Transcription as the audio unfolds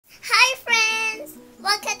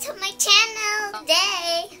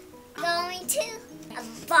Today, going to a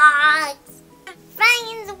box. Flying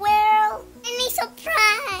in the world. Any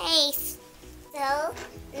surprise. So,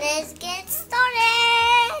 let's get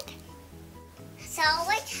started. So,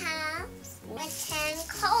 it comes with 10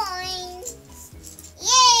 coins.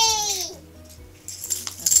 Yay!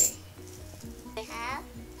 Okay. We have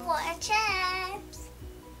 4 chips.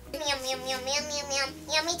 Yum, yum, yum, yum, yum, yum.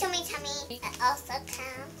 Yummy, tummy, tummy. It also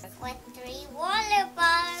comes with 3 water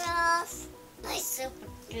bottles. I'm super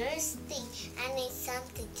thirsty. I need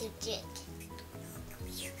something to drink.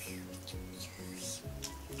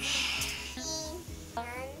 And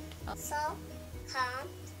also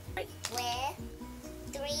comes with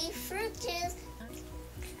 3 fruit juice.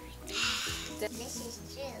 This is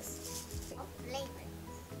juice. What flavor?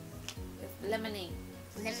 Lemonade.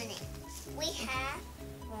 Lemonade. We have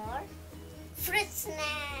more fruit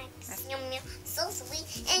snacks. Yum yum. So sweet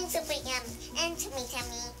and super yummy and tummy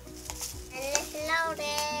tummy. And let's load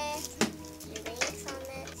it. Drinks on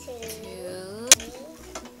it too.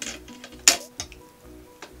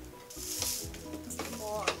 4.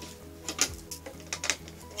 1,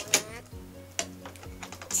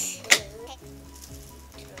 2,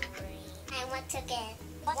 3. I want to get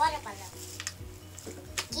water bottle.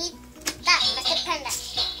 Keep that. Let's prend that.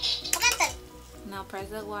 Open it. Now press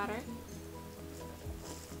the water.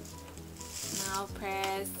 Now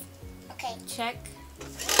press Okay. check.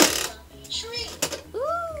 Tree.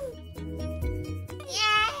 Ooh!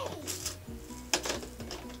 Yay!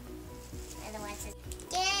 Otherwise, it's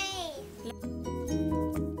yay!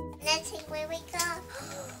 Let's see where we go.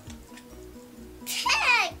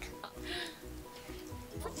 Tag!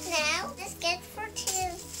 Now, let's get for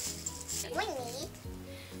 2. We need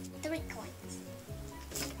 3 coins.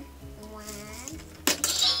 1,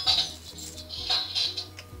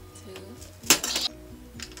 2.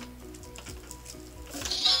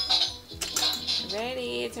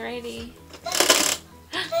 Ready, it's ready.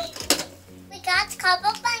 we got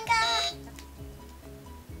Cowabunga!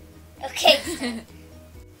 Okay.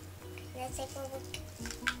 Let's see where we go.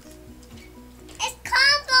 It's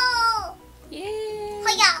combo! Yay!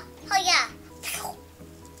 Hoya! Hoya!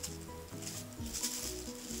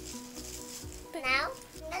 Now,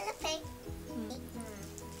 another thing.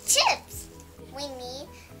 Chips! We need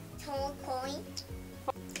 2 coins.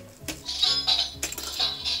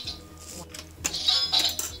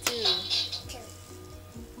 2. 2.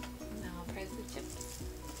 Now press the chips.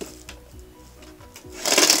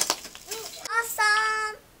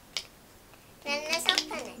 Awesome! Then let's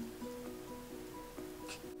open it.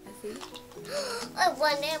 I see. I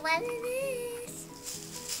wonder what it is.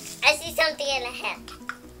 I see something in the head.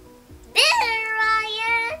 Bitter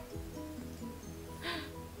Ryan!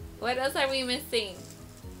 What else are we missing?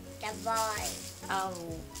 The boy. Oh,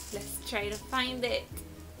 let's try to find it.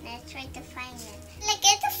 Let's try to find it. Look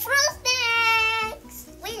at the fruit snacks!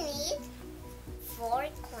 We need 4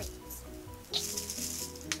 coins.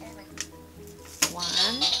 1, 2, 3, 4.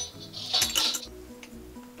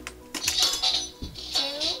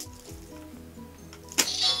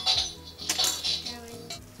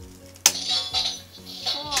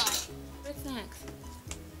 what's next?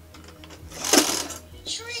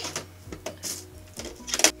 Tree.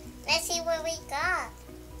 Let's see what we got.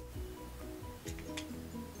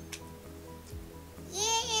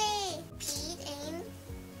 Yay! Peach and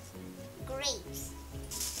grapes.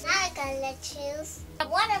 Now I gotta choose a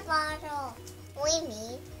water bottle. We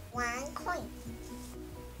need 1 coin.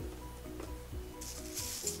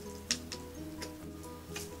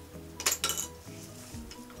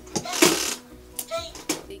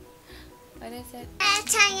 What is it?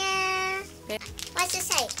 Tanya. What's it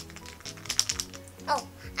say? Oh,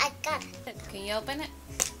 I got it. Can you open it?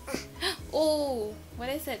 Oh, what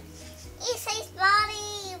is it? It says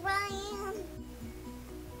body, Ryan.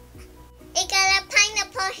 It got a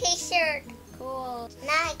pineapple shirt. Cool.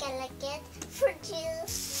 Now I gotta get fruit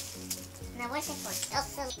juice. Now what's it for?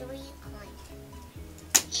 Also 3 coins.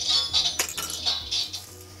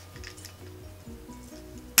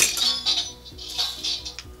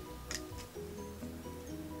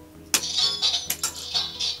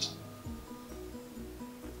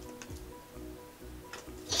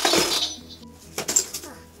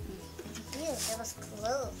 Ew, that was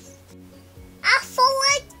close.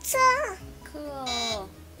 Alexa! Cool.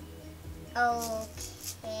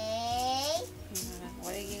 Okay.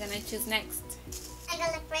 What are you gonna choose next? I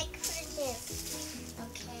gotta break fruit juice.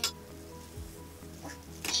 Okay.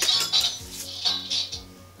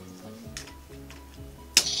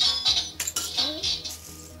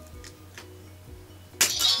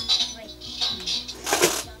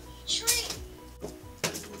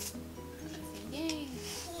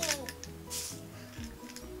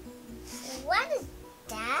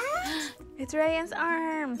 It's Ryan's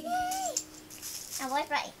arm. Yay! I was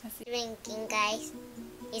right. Drinking, guys.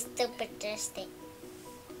 He's super thirsty.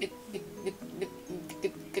 It's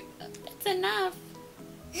enough.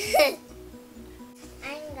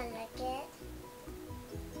 I'm gonna get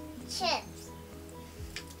chips.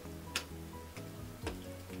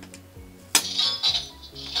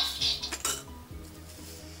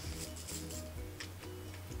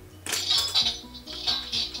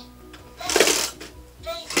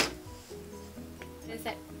 What is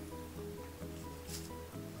it?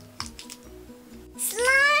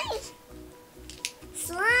 Slime!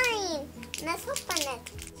 Slime! Let's open it.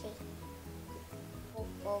 See.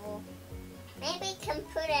 Oh. Maybe you can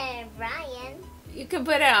put it on Ryan. You can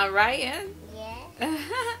put it on Ryan. Yeah.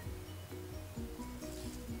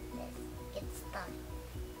 It's done.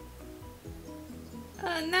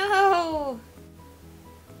 Oh no!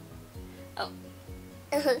 Oh.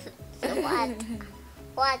 So what?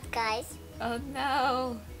 What, guys? Oh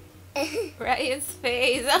no! Ryan's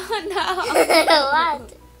face. Oh no!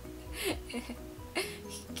 What?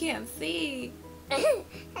 He can't see.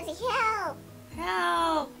 Help!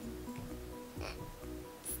 Help!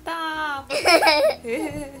 Stop! I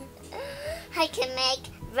can make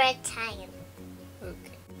red tire.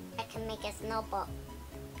 Okay. I can make a snowball.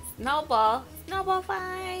 Snowball. Snowball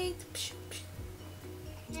fight.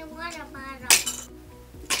 The water bottle.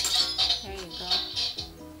 There you go.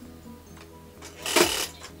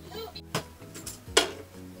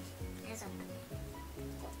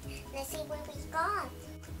 Let's see what we got.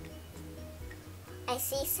 I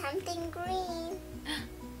see something green.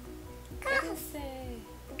 What is it?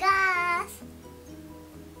 Gas.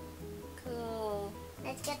 Cool.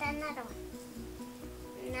 Let's get another one.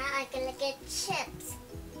 Now I can get chips.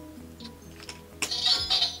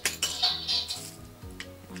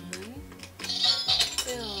 1,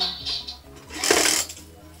 2.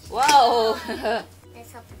 Whoa!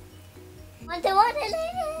 Let's open. Wonder what it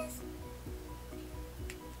is.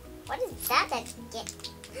 What is that I can get?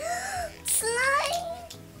 Slime.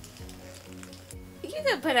 You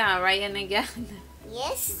can put it on Ryan again.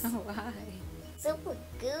 Yes. Why? Super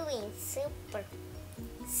gooey. Super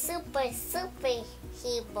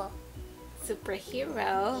hero.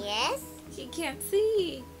 Superhero? Yes. He can't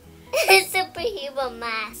see. Superhero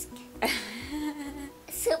mask.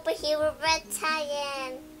 Superhero red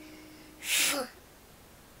tie.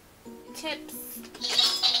 Chips.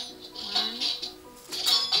 1,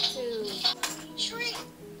 2.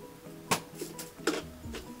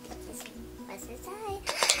 What's inside?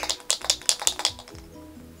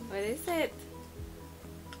 What is it?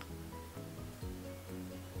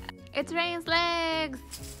 It's Ryan's legs.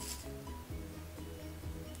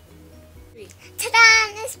 3.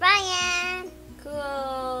 Ta-da! It's Ryan.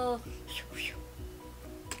 Cool.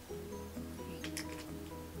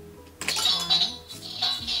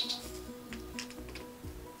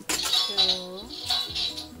 1,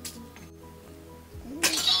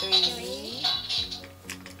 2, 3.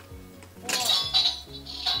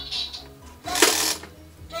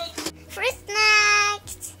 Fruit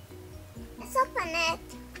snacks. Let's open it.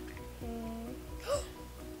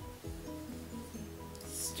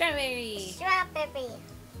 Strawberry. Strawberry.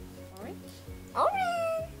 Orange.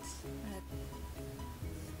 Orange.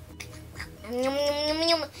 Yum, yum, yum,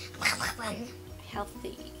 yum.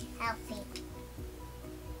 Healthy. Healthy.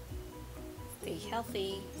 Stay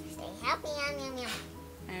healthy. Stay happy. Yum, yum, yum.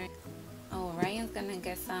 Alright. Oh, Ryan's gonna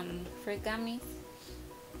get some fruit gummies.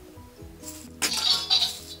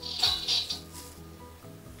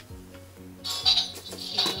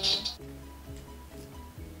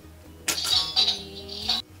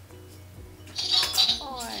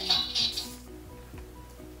 4.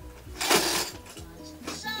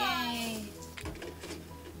 Yay!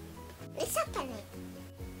 Let's open it.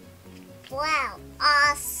 Wow,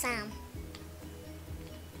 awesome.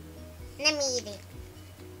 Let me eat it.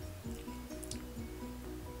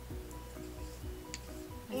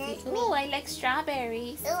 Oh, I like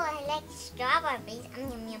strawberries. Oh, I like strawberries.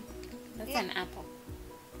 Yum, yum. That's an apple.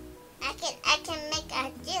 I can make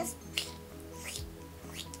a juice.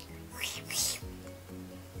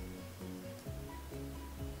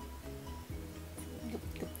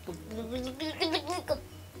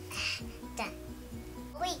 Done.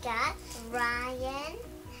 We got Ryan,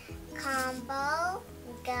 Combo,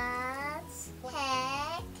 Gus,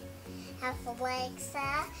 Heck,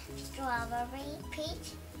 Alexa, Strawberry,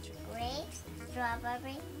 Peach, Grapes,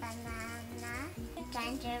 Strawberry, Banana,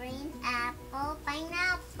 Tangerine, Apple,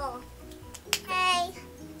 Pineapple. Hey,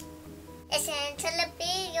 listen to the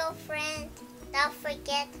video, friend. Don't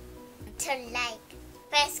forget to like,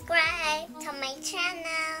 subscribe to my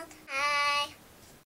channel.